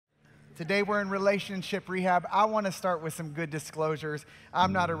Today we're in relationship rehab. I want to start with some good disclosures.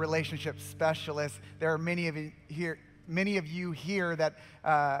 I'm not a relationship specialist. There are many of you here that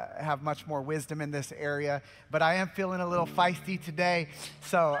have much more wisdom in this area, but I am feeling a little feisty today,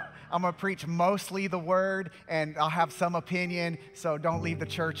 so I'm going to preach mostly the word, and I'll have some opinion, so don't leave the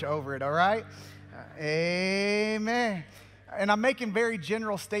church over it, all right? Amen. And I'm making very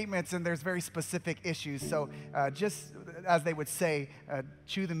general statements, and there's very specific issues. So just as they would say,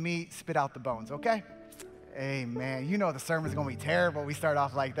 chew the meat, spit out the bones, okay? Amen. You know the sermon's going to be terrible. We start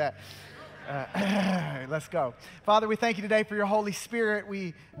off like that. Let's go. Father, we thank you today for your Holy Spirit.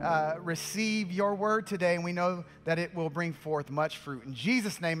 We receive your word today, and we know that it will bring forth much fruit. In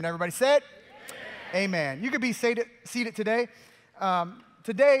Jesus' name, and everybody said, Amen. You could be seated today.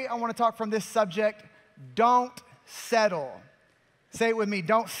 Today, I want to talk from this subject, don't settle. Say it with me,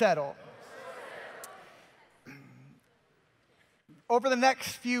 don't settle. Over the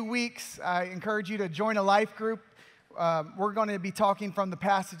next few weeks, I encourage you to join a life group. We're going to be talking from the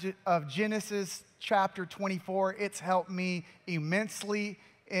passage of Genesis chapter 24. It's helped me immensely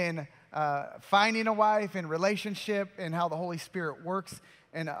in finding a wife, in relationship, and how the Holy Spirit works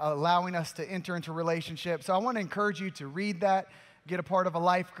and allowing us to enter into relationship. So I want to encourage you to read that, get a part of a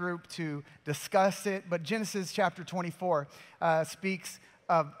life group to discuss it. But Genesis chapter 24 speaks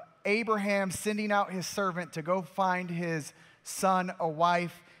of Abraham sending out his servant to go find his son a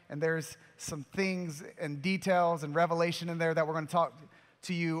wife. And there's some things and details and revelation in there that we're going to talk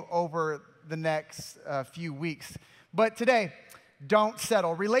to you over the next few weeks. But today, don't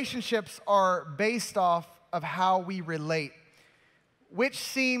settle. Relationships are based off of how we relate, which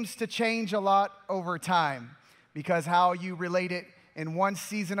seems to change a lot over time, because how you relate it in one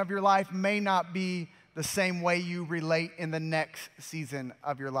season of your life may not be the same way you relate in the next season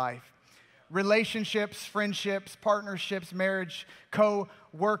of your life. Relationships, friendships, partnerships, marriage,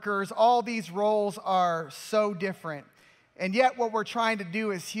 co-workers, all these roles are so different. And yet what we're trying to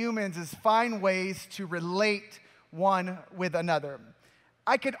do as humans is find ways to relate one with another.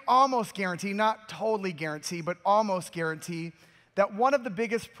 I could almost guarantee, not totally guarantee, but almost guarantee that one of the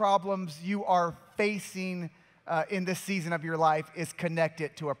biggest problems you are facing in this season of your life is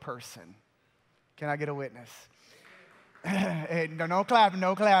connected to a person. Can I get a witness? Hey, no clapping,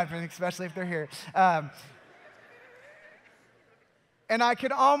 especially if they're here. And I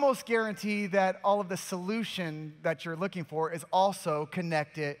can almost guarantee that all of the solution that you're looking for is also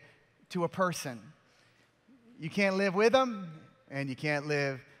connected to a person. You can't live with them, and you can't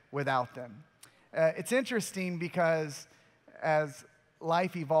live without them. It's interesting because as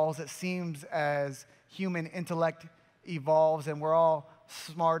life evolves, it seems as human intellect evolves and we're all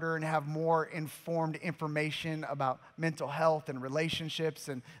smarter and have more informed information about mental health and relationships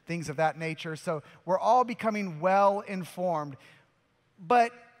and things of that nature. So we're all becoming well informed.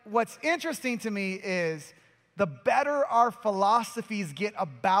 But what's interesting to me is the better our philosophies get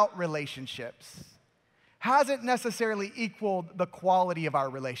about relationships hasn't necessarily equaled the quality of our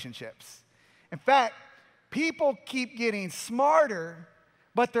relationships. In fact, people keep getting smarter,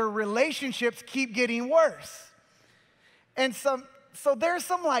 but their relationships keep getting worse. And so there's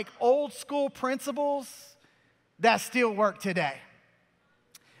some like old school principles that still work today.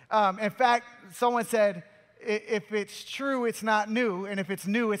 In fact, someone said, if it's true, it's not new, and if it's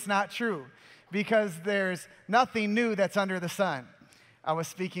new, it's not true, because there's nothing new that's under the sun. I was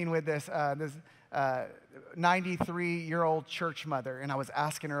speaking with this 93-year-old church mother, and I was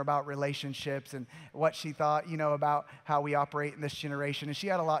asking her about relationships and what she thought, about how we operate in this generation, and she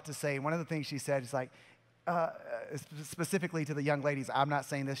had a lot to say. One of the things she said is like, specifically to the young ladies, I'm not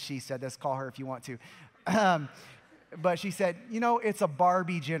saying this, she said this, call her if you want to, but she said, it's a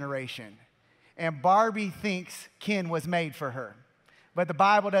Barbie generation, and Barbie thinks Ken was made for her, but the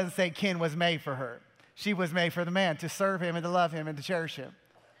Bible doesn't say Ken was made for her. She was made for the man, to serve him and to love him and to cherish him.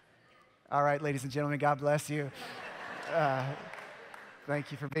 All right, ladies and gentlemen, God bless you.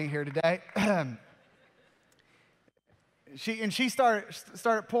 Thank you for being here today. She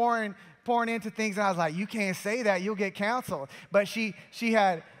started pouring into things, and I was like, you can't say that, you'll get counseled. But she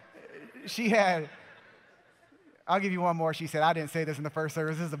had, I'll give you one more. She said, I didn't say this in the first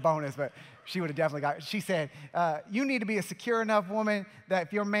service, this is a bonus, but she would have definitely got it. She said, you need to be a secure enough woman that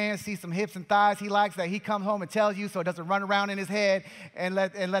if your man sees some hips and thighs he likes, that he comes home and tells you so it doesn't run around in his head and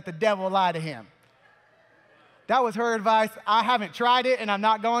let the devil lie to him. That was her advice. I haven't tried it, and I'm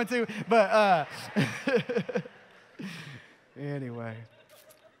not going to, but anyway.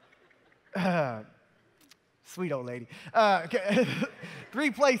 Sweet old lady. Okay.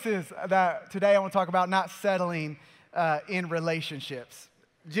 3 places that today I want to talk about not settling in relationships.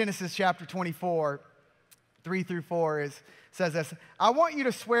 Genesis chapter 24, 3 through 4 is says this, I want you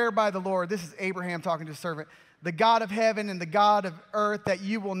to swear by the Lord, this is Abraham talking to his servant, the God of heaven and the God of earth, that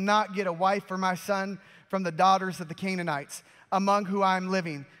you will not get a wife for my son from the daughters of the Canaanites, among whom I am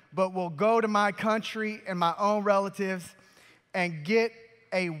living, but will go to my country and my own relatives and get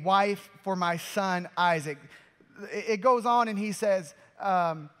a wife for my son Isaac. It goes on and he says,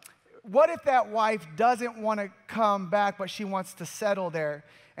 what if that wife doesn't want to come back, but she wants to settle there?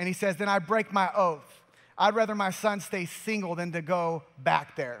 And he says, then I break my oath. I'd rather my son stay single than to go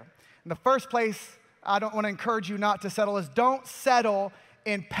back there. In the first place, I don't want to encourage you not to settle is don't settle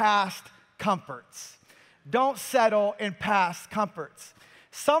in past comforts. Don't settle in past comforts.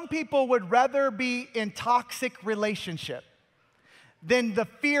 Some people would rather be in toxic relationship than the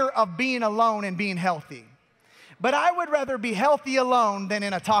fear of being alone and being healthy. But I would rather be healthy alone than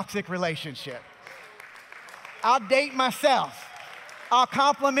in a toxic relationship. I'll date myself. I'll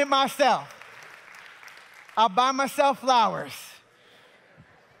compliment myself. I'll buy myself flowers.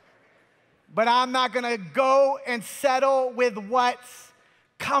 But I'm not going to go and settle with what's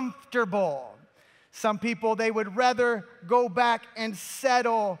comfortable. Some people, they would rather go back and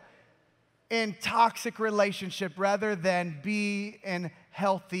settle in toxic relationship rather than be in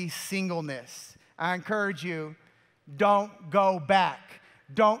healthy singleness. I encourage you, don't go back.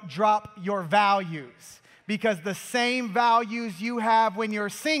 Don't drop your values, because the same values you have when you're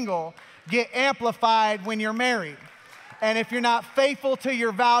single get amplified when you're married. And if you're not faithful to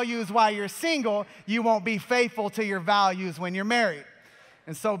your values while you're single, you won't be faithful to your values when you're married.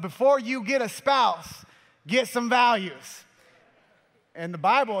 And so before you get a spouse, get some values. And the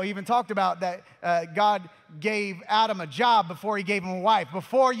Bible even talked about that God gave Adam a job before he gave him a wife.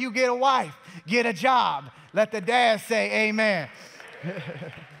 Before you get a wife, get a job. Let the dad say amen.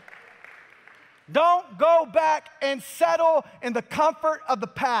 Don't go back and settle in the comfort of the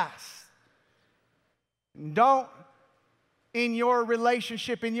past. Don't, in your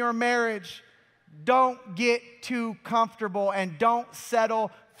relationship, in your marriage, don't get too comfortable and don't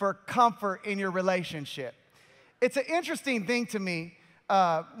settle for comfort in your relationship. It's an interesting thing to me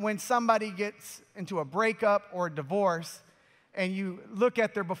when somebody gets into a breakup or a divorce and you look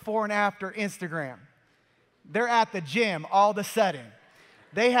at their before and after Instagram. They're at the gym all of a sudden.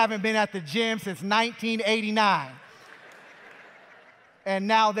 They haven't been at the gym since 1989. And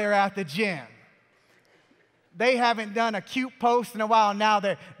now they're at the gym. They haven't done a cute post in a while. Now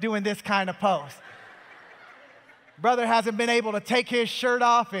they're doing this kind of post. Brother hasn't been able to take his shirt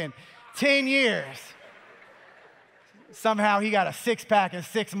off in 10 years. Somehow he got a six-pack in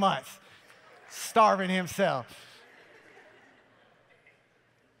 6 months, starving himself.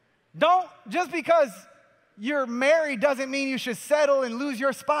 Don't, just because you're married doesn't mean you should settle and lose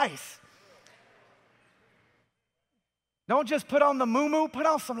your spice. Don't just put on the muumuu, put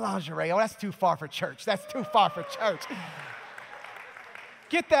on some lingerie. Oh, that's too far for church. That's too far for church.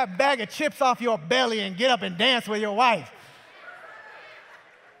 Get that bag of chips off your belly and get up and dance with your wife.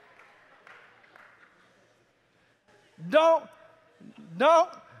 Don't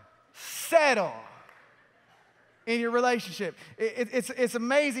settle in your relationship. It's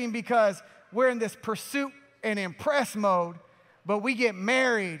amazing because we're in this pursuit and impress mode, but we get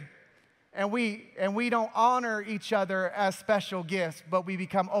married and we don't honor each other as special gifts, but we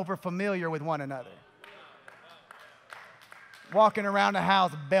become overfamiliar with one another. Walking around the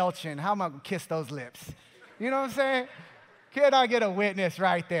house belching. How am I going to kiss those lips? You know what I'm saying? Can I get a witness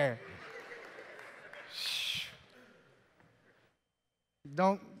right there? Shh.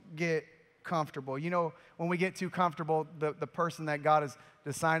 Don't get comfortable. You know, when we get too comfortable, the person that God has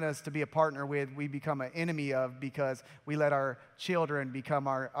assigned us to be a partner with, we become an enemy of, because we let our children become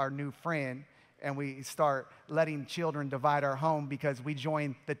our new friend, and we start letting children divide our home because we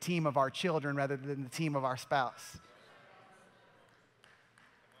join the team of our children rather than the team of our spouse.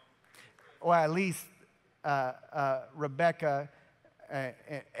 Or at least Rebecca,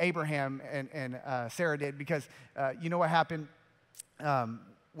 Abraham, and Sarah did, because you know what happened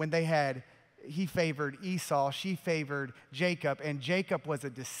when he favored Esau, she favored Jacob, and Jacob was a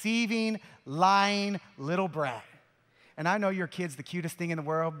deceiving, lying little brat. And I know your kid's the cutest thing in the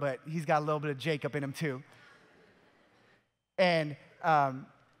world, but he's got a little bit of Jacob in him too. And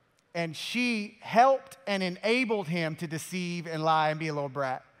she helped and enabled him to deceive and lie and be a little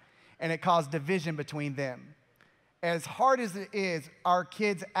brat. And it caused division between them. As hard as it is, our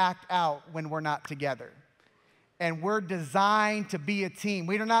kids act out when we're not together. And we're designed to be a team.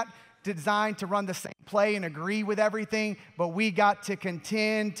 We are not designed to run the same play and agree with everything, but we got to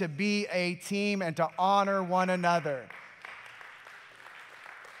contend to be a team and to honor one another.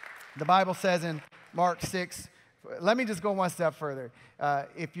 The Bible says in Mark 6, let me just go one step further.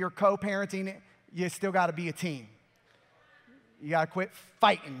 If you're co-parenting, you still got to be a team. You got to quit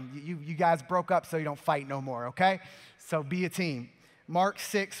fighting. You guys broke up so you don't fight no more, okay? So be a team. Mark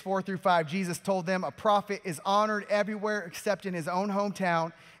 6:4-5, Jesus told them, a prophet is honored everywhere except in his own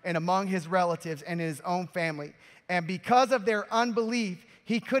hometown and among his relatives and in his own family. And because of their unbelief,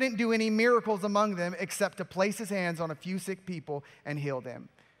 he couldn't do any miracles among them except to place his hands on a few sick people and heal them.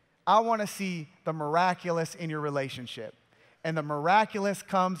 I want to see the miraculous in your relationship. And the miraculous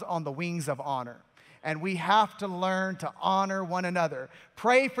comes on the wings of honor. And we have to learn to honor one another.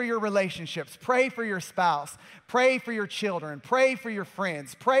 Pray for your relationships. Pray for your spouse. Pray for your children. Pray for your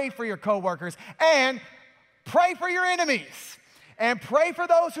friends. Pray for your coworkers. And pray for your enemies. And pray for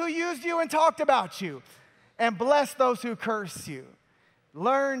those who used you and talked about you. And bless those who curse you.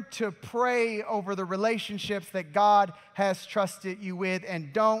 Learn to pray over the relationships that God has trusted you with,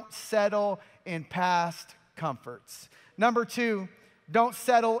 and don't settle in past comforts. Number 2, don't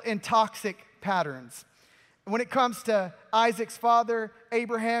settle in toxic patterns. When it comes to Isaac's father,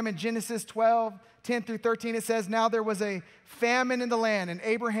 Abraham, in Genesis 12:10-13, it says, now there was a famine in the land, and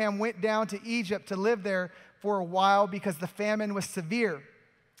Abraham went down to Egypt to live there for a while because the famine was severe.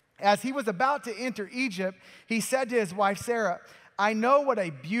 As he was about to enter Egypt, he said to his wife Sarah, I know what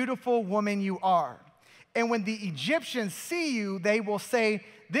a beautiful woman you are. And when the Egyptians see you, they will say,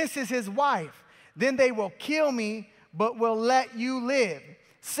 this is his wife. Then they will kill me, but will let you live.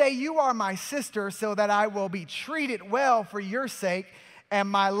 Say you are my sister so that I will be treated well for your sake, and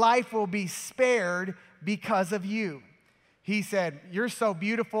my life will be spared because of you. He said, you're so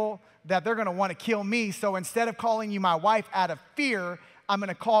beautiful that they're going to want to kill me. So instead of calling you my wife out of fear, I'm going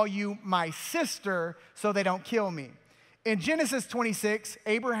to call you my sister so they don't kill me. In Genesis 26,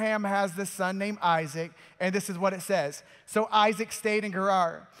 Abraham has this son named Isaac, and this is what it says. So Isaac stayed in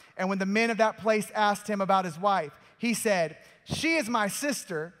Gerar, and when the men of that place asked him about his wife, he said, she is my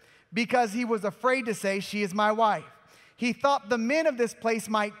sister, because he was afraid to say, she is my wife. He thought the men of this place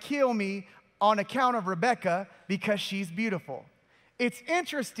might kill me on account of Rebekah, because she's beautiful. It's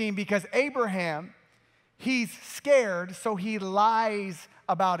interesting because Abraham, he's scared, so he lies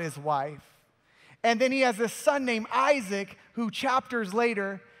about his wife. And then he has this son named Isaac, who chapters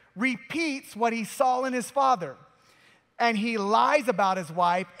later repeats what he saw in his father. And he lies about his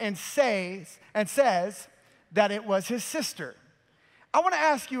wife and says that it was his sister. I want to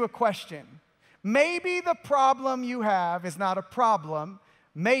ask you a question. Maybe the problem you have is not a problem.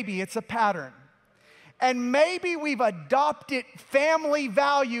 Maybe it's a pattern. And maybe we've adopted family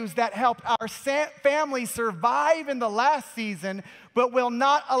values that helped our family survive in the last season, but will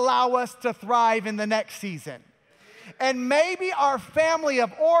not allow us to thrive in the next season. And maybe our family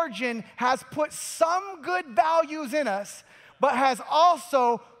of origin has put some good values in us, but has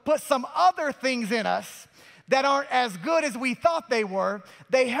also put some other things in us that aren't as good as we thought they were.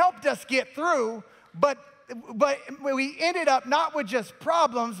 They helped us get through, but we ended up not with just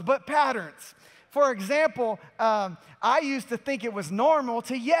problems, but patterns. For example, I used to think it was normal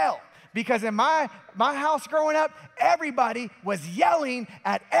to yell, because in my house growing up, everybody was yelling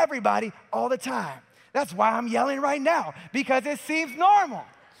at everybody all the time. That's why I'm yelling right now, because it seems normal.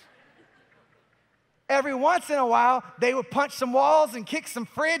 Every once in a while, they would punch some walls and kick some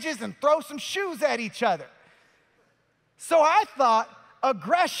fridges and throw some shoes at each other. So I thought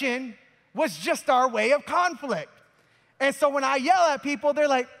aggression was just our way of conflict. And so when I yell at people, they're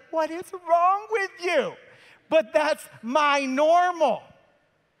like, what is wrong with you? But that's my normal.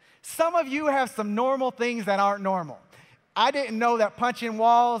 Some of you have some normal things that aren't normal. I didn't know that punching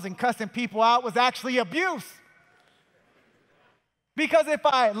walls and cussing people out was actually abuse. Because if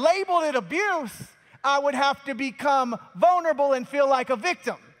I labeled it abuse, I would have to become vulnerable and feel like a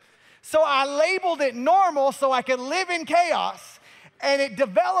victim. So I labeled it normal so I could live in chaos. And it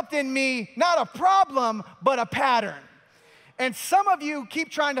developed in me not a problem, but a pattern. And some of you keep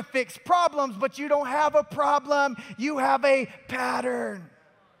trying to fix problems, but you don't have a problem. You have a pattern.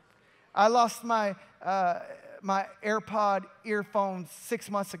 I lost my AirPod earphones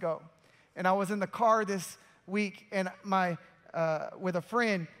 6 months ago. And I was in the car this week and with a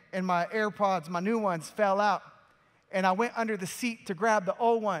friend, and my AirPods, my new ones, fell out. And I went under the seat to grab the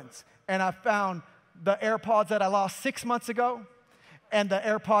old ones. And I found the AirPods that I lost 6 months ago and the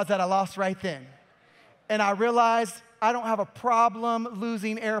AirPods that I lost right then. And I realized I don't have a problem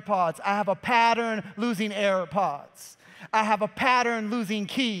losing AirPods. I have a pattern losing AirPods. I have a pattern losing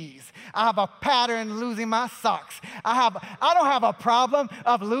keys. I have a pattern losing my socks. I don't have a problem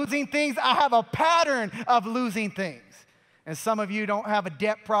of losing things. I have a pattern of losing things. And some of you don't have a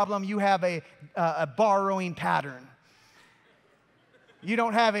debt problem. You have a borrowing pattern. You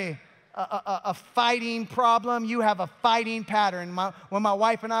don't have a a fighting problem, you have a fighting pattern. When my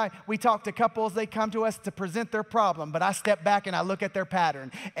wife and we talk to couples, they come to us to present their problem, but I step back and I look at their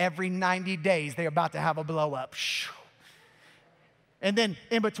pattern. Every 90 days, they're about to have a blow up. And then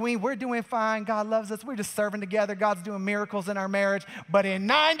in between, we're doing fine. God loves us. We're just serving together. God's doing miracles in our marriage. But in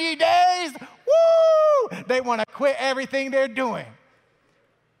 90 days, woo, they want to quit everything they're doing.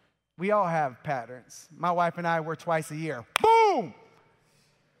 We all have patterns. My wife and I, we're twice a year. Boom!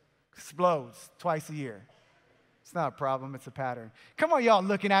 Explodes twice a year. It's not a problem. It's a pattern. Come on, y'all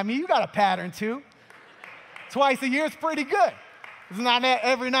looking at me. You got a pattern too. Twice a year is pretty good. It's not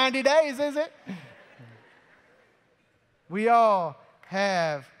every 90 days, is it? We all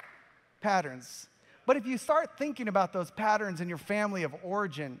have patterns. But if you start thinking about those patterns in your family of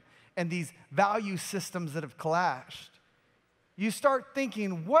origin and these value systems that have clashed, you start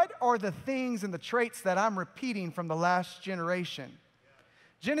thinking, what are the things and the traits that I'm repeating from the last generation?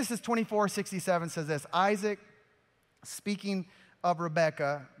 Genesis 24:67 says this: Isaac, speaking of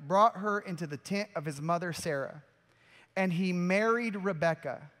Rebekah, brought her into the tent of his mother Sarah, and he married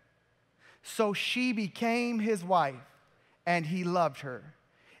Rebekah. So she became his wife, and he loved her.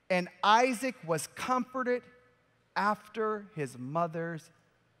 And Isaac was comforted after his mother's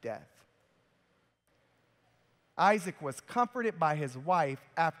death. Isaac was comforted by his wife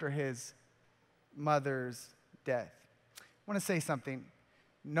after his mother's death. I want to say something.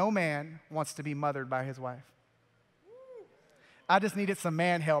 No man wants to be mothered by his wife. I just needed some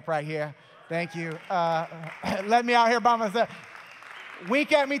man help right here. Thank you. Let me out here by myself.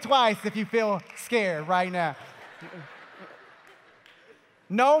 Wink at me twice if you feel scared right now.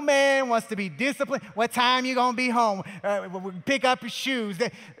 No man wants to be disciplined. What time you going to be home? Pick up your shoes.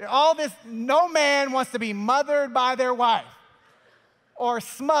 All this, no man wants to be mothered by their wife or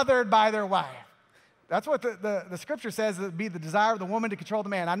smothered by their wife. That's what the scripture says, it would be the desire of the woman to control the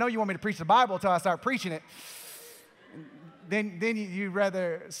man. I know you want me to preach the Bible until I start preaching it. Then you'd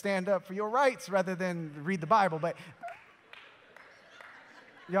rather stand up for your rights rather than read the Bible. But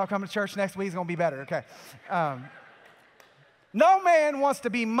y'all come to church next week, it's going to be better, okay? No man wants to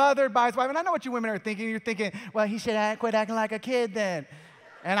be mothered by his wife. And I know what you women are thinking. You're thinking, well, he should quit acting like a kid then.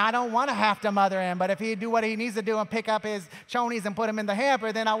 And I don't want to have to mother him. But if he'd do what he needs to do and pick up his chonies and put them in the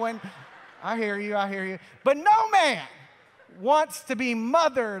hamper, then I wouldn't. I hear you. But no man wants to be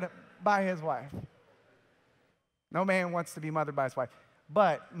mothered by his wife. No man wants to be mothered by his wife.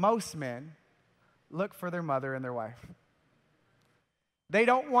 But most men look for their mother and their wife. They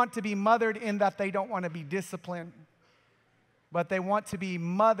don't want to be mothered in that they don't want to be disciplined. But they want to be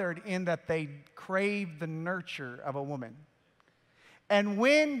mothered in that they crave the nurture of a woman. And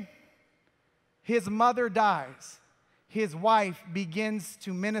when his mother dies, his wife begins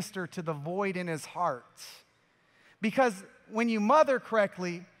to minister to the void in his heart. Because when you mother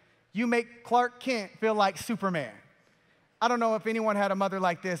correctly, you make Clark Kent feel like Superman. I don't know if anyone had a mother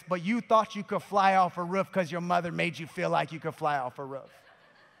like this, but you thought you could fly off a roof because your mother made you feel like you could fly off a roof.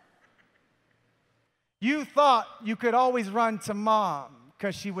 You thought you could always run to mom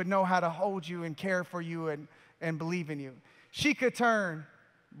because she would know how to hold you and care for you and believe in you. She could turn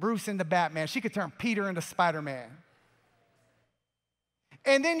Bruce into Batman. She could turn Peter into Spider-Man.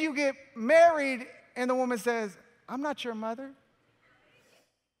 And then you get married and the woman says, I'm not your mother.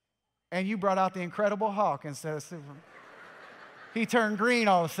 And you brought out the Incredible Hulk instead of Superman. He turned green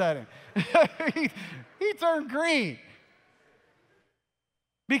all of a sudden. he turned green.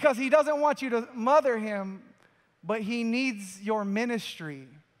 Because he doesn't want you to mother him, but he needs your ministry.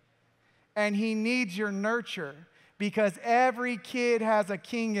 And he needs your nurture. Because every kid has a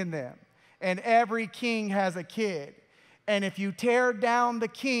king in them. And every king has a kid. And if you tear down the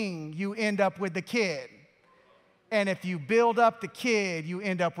king, you end up with the kid. And if you build up the kid, you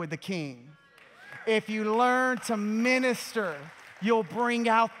end up with the king. If you learn to minister, you'll bring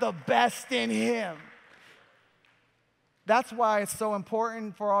out the best in him. That's why it's so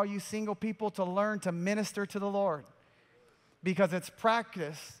important for all you single people to learn to minister to the Lord. Because it's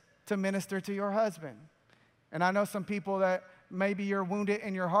practice to minister to your husband. And I know some people that maybe you're wounded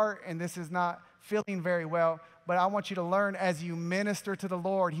in your heart and this is not feeling very well, but I want you to learn as you minister to the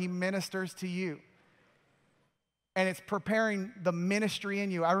Lord, he ministers to you. And it's preparing the ministry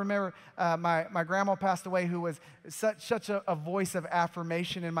in you. I remember my grandma passed away, who was such a voice of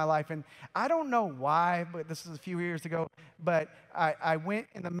affirmation in my life. And I don't know why, but this was a few years ago, but I went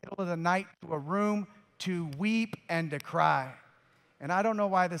in the middle of the night to a room to weep and to cry. And I don't know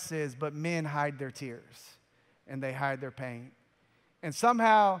why this is, but men hide their tears and they hide their pain. And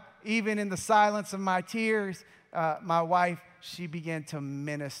somehow, even in the silence of my tears, my wife, she began to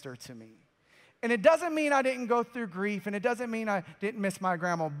minister to me. And it doesn't mean I didn't go through grief, and it doesn't mean I didn't miss my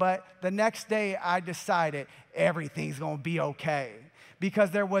grandma, but the next day I decided everything's gonna be okay.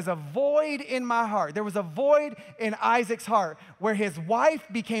 Because there was a void in my heart. There was a void in Isaac's heart where his wife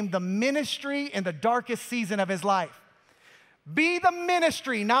became the ministry in the darkest season of his life. Be the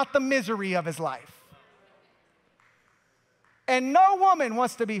ministry, not the misery of his life. And no woman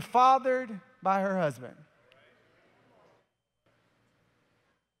wants to be fathered by her husband.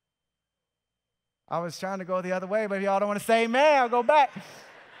 I was trying to go the other way, but if y'all don't want to say amen, I'll go back.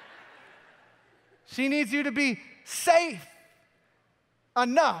 She needs you to be safe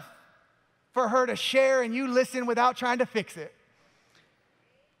enough for her to share and you listen without trying to fix it.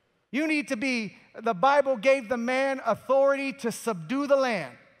 You need to be, the Bible gave the man authority to subdue the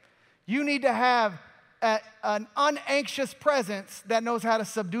land. You need to have an unanxious presence that knows how to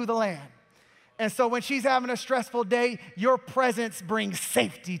subdue the land. And so when she's having a stressful day, your presence brings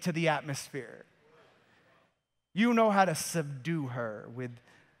safety to the atmosphere. You know how to subdue her with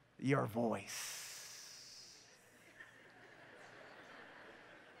your voice.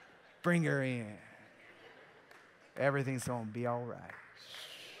 Bring her in. Everything's going to be all right.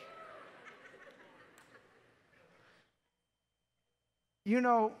 You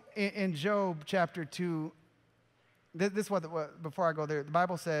know, in Job chapter 2, this is what, before I go there, the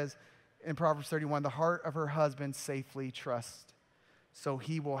Bible says in Proverbs 31, the heart of her husband safely trusts, so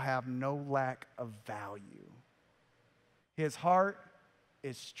he will have no lack of value. His heart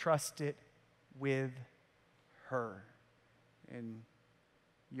is trusted with her. And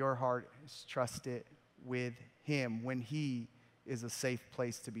your heart is trusted with him when he is a safe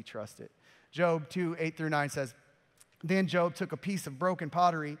place to be trusted. Job 2, 8 through 9 says, then Job took a piece of broken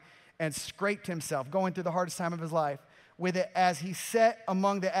pottery and scraped himself, going through the hardest time of his life, with it as he sat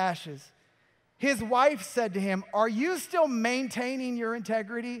among the ashes. His wife said to him, are you still maintaining your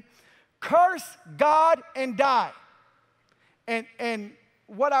integrity? Curse God and die. And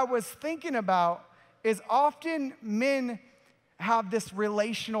what I was thinking about is often men have this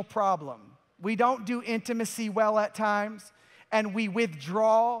relational problem. We don't do intimacy well at times, and we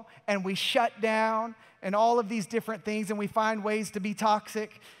withdraw, and we shut down, and all of these different things, and we find ways to be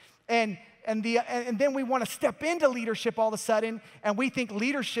toxic. And then we want to step into leadership all of a sudden, and we think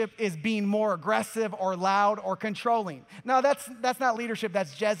leadership is being more aggressive or loud or controlling. No, that's not leadership,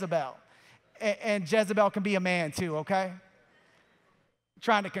 that's Jezebel. And Jezebel can be a man too, okay?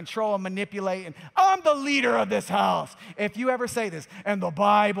 Trying to control and manipulate, and I'm the leader of this house. If you ever say this, and the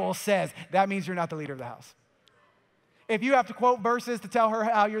Bible says, that means you're not the leader of the house. If you have to quote verses to tell her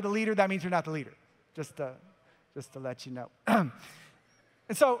how you're the leader, that means you're not the leader. Just to let you know. And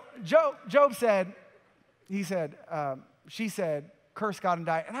so Job said, she said, curse God and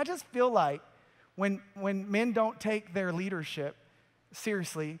die. And I just feel like when men don't take their leadership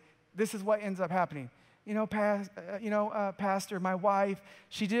seriously, this is what ends up happening. Pastor, my wife,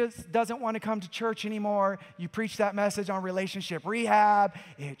 she just doesn't want to come to church anymore. You preached that message on relationship rehab.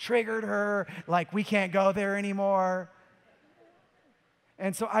 It triggered her, like we can't go there anymore.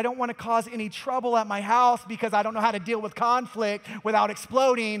 And so I don't want to cause any trouble at my house because I don't know how to deal with conflict without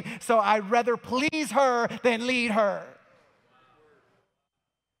exploding. So I'd rather please her than lead her.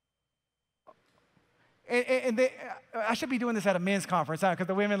 I should be doing this at a men's conference, huh? Because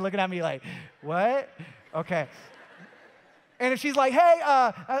the women looking at me like, what? Okay. And if she's like, hey,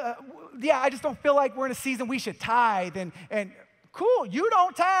 I just don't feel like we're in a season we should tithe. And cool, you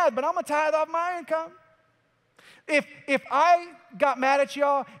don't tithe, but I'm going to tithe off my income. If I got mad at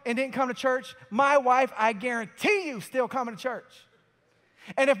y'all and didn't come to church, my wife, I guarantee you, still coming to church.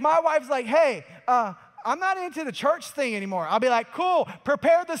 And if my wife's like, hey, I'm not into the church thing anymore, I'll be like, cool,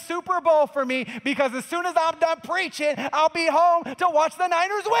 prepare the Super Bowl for me because as soon as I'm done preaching, I'll be home to watch the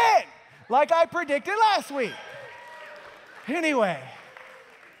Niners win, like I predicted last week. Anyway,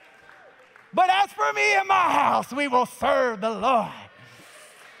 but as for me and my house, we will serve the Lord.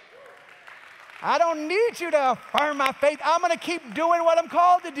 I don't need you to affirm my faith. I'm going to keep doing what I'm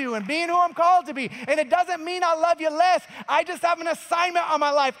called to do and being who I'm called to be. And it doesn't mean I love you less. I just have an assignment on my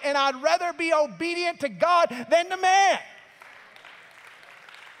life, and I'd rather be obedient to God than to man.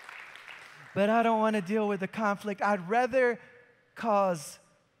 But I don't want to deal with the conflict. I'd rather cause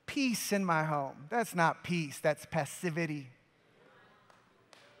peace in my home. That's not peace. That's passivity.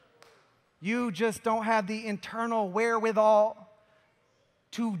 You just don't have the internal wherewithal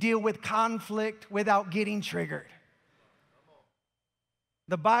to deal with conflict without getting triggered.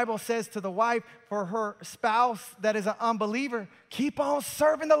 The Bible says to the wife, for her spouse that is an unbeliever, keep on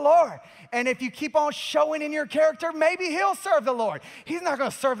serving the Lord. And if you keep on showing in your character, maybe he'll serve the Lord. He's not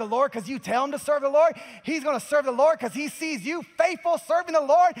going to serve the Lord because you tell him to serve the Lord. He's going to serve the Lord because he sees you faithful serving the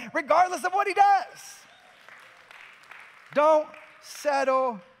Lord regardless of what he does. Don't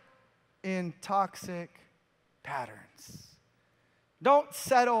settle in toxic patterns. Don't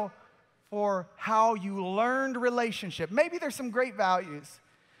settle for how you learned relationship. Maybe there's some great values,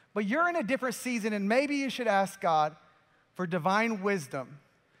 but you're in a different season, and maybe you should ask God for divine wisdom,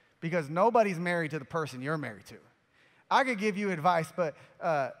 because nobody's married to the person you're married to. I could give you advice, but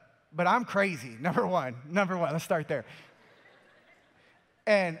I'm crazy, number one. Let's start there.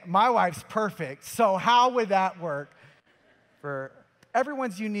 And my wife's perfect, so how would that work? For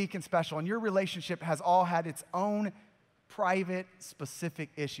everyone's unique and special, and your relationship has all had its own private, specific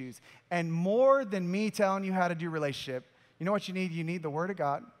issues. And more than me telling you how to do relationship, you know what you need? You need the Word of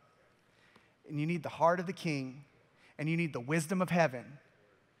God, and you need the heart of the King, and you need the wisdom of heaven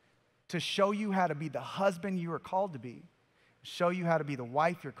to show you how to be the husband you are called to be, show you how to be the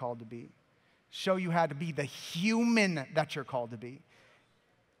wife you're called to be, show you how to be the human that you're called to be.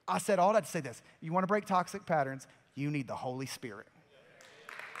 I said all that to say this. You want to break toxic patterns, you need the Holy Spirit.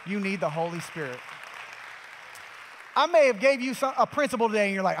 You need the Holy Spirit. I may have gave you a principle today,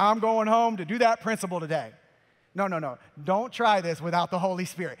 and you're like, I'm going home to do that principle today. No. Don't try this without the Holy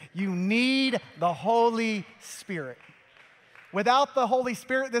Spirit. You need the Holy Spirit. Without the Holy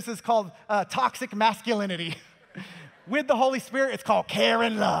Spirit, this is called toxic masculinity. With the Holy Spirit, it's called care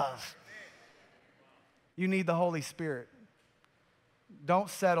and love. You need the Holy Spirit. Don't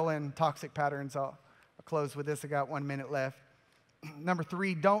settle in toxic patterns. I'll close with this. I got 1 minute left. Number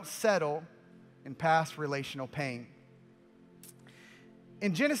 3, don't settle in past relational pain.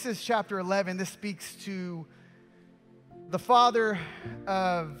 In Genesis chapter 11, this speaks to the father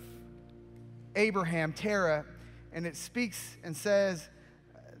of Abraham, Terah, and it speaks and says,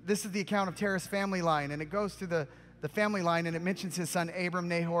 this is the account of Terah's family line, and it goes to the family line, and it mentions his son Abram,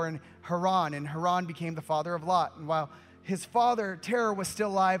 Nahor, and Haran became the father of Lot. And while his father, Terah, was still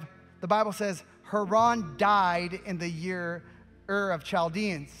alive, the Bible says Haran died in the year Ur of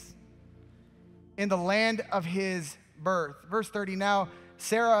Chaldeans, in the land of his birth. Verse 30, now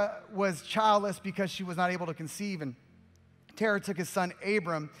Sarah was childless because she was not able to conceive, and Terah took his son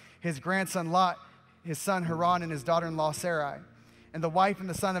Abram, his grandson Lot, his son Haran, and his daughter-in-law Sarai, and the wife and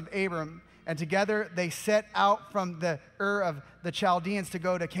the son of Abram, and together they set out from the Ur of the Chaldeans to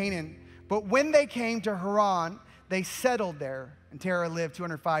go to Canaan. But when they came to Haran, they settled there, and Terah lived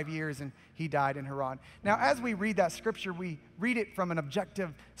 205 years, and he died in Haran. Now, as we read that scripture, we read it from an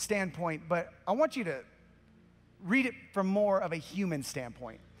objective standpoint, but I want you to read it from more of a human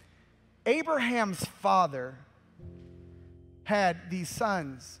standpoint. Abraham's father had these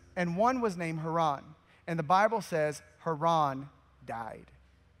sons, and one was named Haran, and the Bible says Haran died.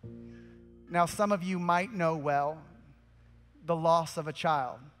 Now, some of you might know well the loss of a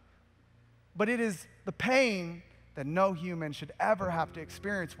child, but it is the pain that no human should ever have to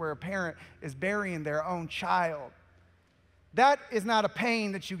experience, where a parent is burying their own child. That is not a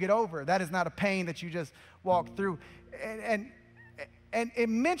pain that you get over. That is not a pain that you just walk through. And it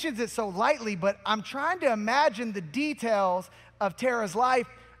mentions it so lightly, but I'm trying to imagine the details of Terah's life,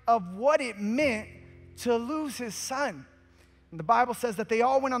 of what it meant to lose his son. And the Bible says that they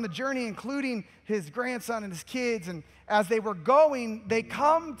all went on the journey, including his grandson and his kids. And as they were going, they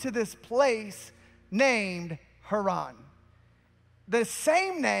come to this place named Haran. The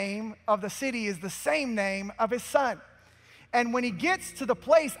same name of the city is the same name of his son. And when he gets to the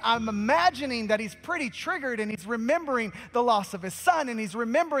place, I'm imagining that he's pretty triggered, and he's remembering the loss of his son, and he's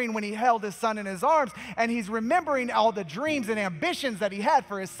remembering when he held his son in his arms, and he's remembering all the dreams and ambitions that he had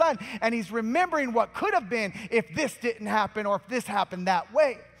for his son, and he's remembering what could have been if this didn't happen or if this happened that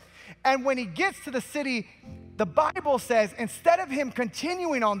way. And when he gets to the city, the Bible says, instead of him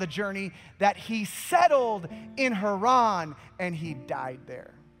continuing on the journey, that he settled in Haran and he died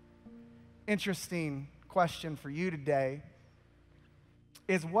there. Interesting question for you today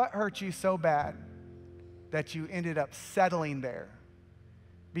is, what hurt you so bad that you ended up settling there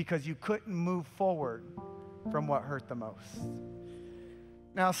because you couldn't move forward from what hurt the most?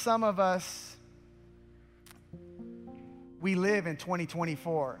 Now, some of us, we live in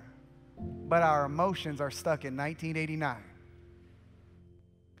 2024, but our emotions are stuck in 1989.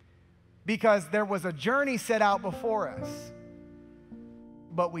 Because there was a journey set out before us,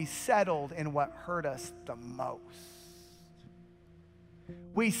 but we settled in what hurt us the most.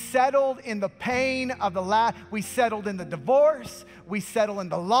 We settled in the pain of the last. We settled in the divorce. We settled in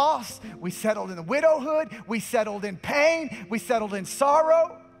the loss. We settled in the widowhood. We settled in pain. We settled in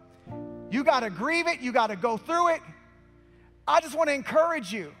sorrow. You got to grieve it. You got to go through it. I just want to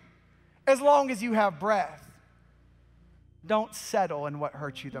encourage you, as long as you have breath, don't settle in what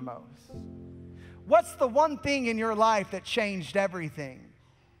hurts you the most. What's the one thing in your life that changed everything?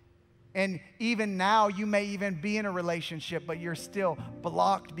 And even now, you may even be in a relationship, but you're still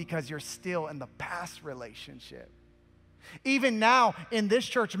blocked because you're still in the past relationship. Even now in this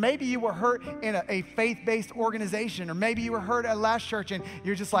church, maybe you were hurt in a faith-based organization, or maybe you were hurt at last church and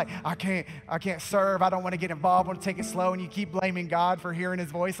you're just like, I can't serve, I don't want to get involved, I want to take it slow, and you keep blaming God for hearing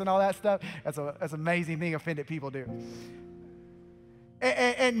his voice and all that stuff. That's an amazing thing offended people do.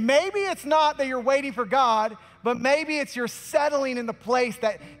 And maybe it's not that you're waiting for God, but maybe it's you're settling in the place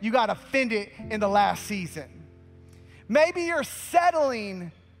that you got offended in the last season. Maybe you're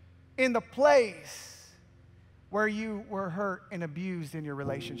settling in the place where you were hurt and abused in your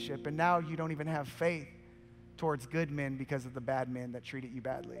relationship, and now you don't even have faith towards good men because of the bad men that treated you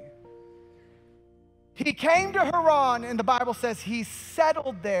badly. He came to Haran, and the Bible says he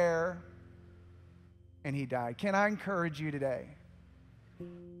settled there and he died. Can I encourage you today?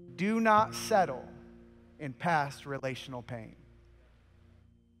 Do not settle in past relational pain.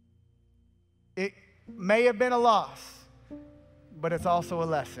 It may have been a loss, but it's also a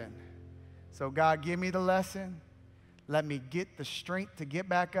lesson. So God, give me the lesson. Let me get the strength to get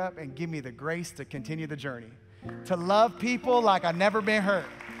back up, and give me the grace to continue the journey. To love people like I've never been hurt.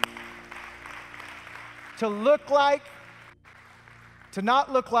 To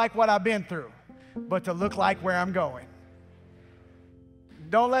not look like what I've been through, but to look like where I'm going.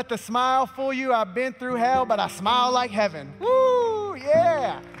 Don't let the smile fool you. I've been through hell, but I smile like heaven. Woo,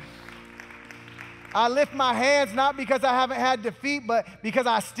 yeah. I lift my hands not because I haven't had defeat, but because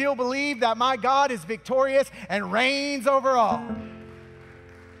I still believe that my God is victorious and reigns over all.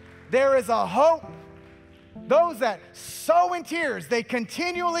 There is a hope. Those that sow in tears, they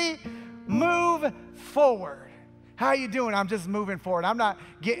continually move forward. How you doing? I'm just moving forward. I'm not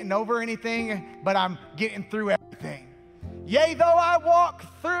getting over anything, but I'm getting through everything. Yea, though I walk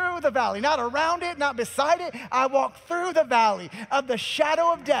through the valley, not around it, not beside it, I walk through the valley of the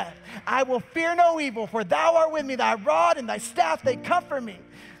shadow of death. I will fear no evil, for thou art with me. Thy rod and thy staff, they comfort me.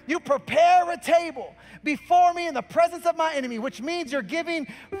 You prepare a table before me in the presence of my enemy, which means you're giving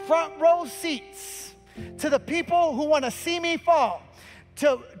front row seats to the people who want to see me fall,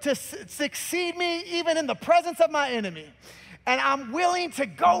 to succeed me even in the presence of my enemy. And I'm willing to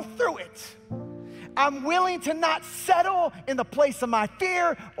go through it. I'm willing to not settle in the place of my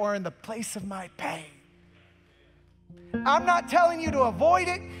fear or in the place of my pain. I'm not telling you to avoid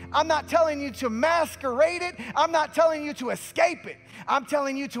it. I'm not telling you to masquerade it. I'm not telling you to escape it. I'm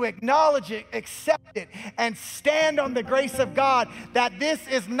telling you to acknowledge it, accept it, and stand on the grace of God that this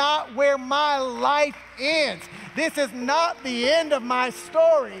is not where my life ends. This is not the end of my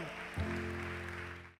story.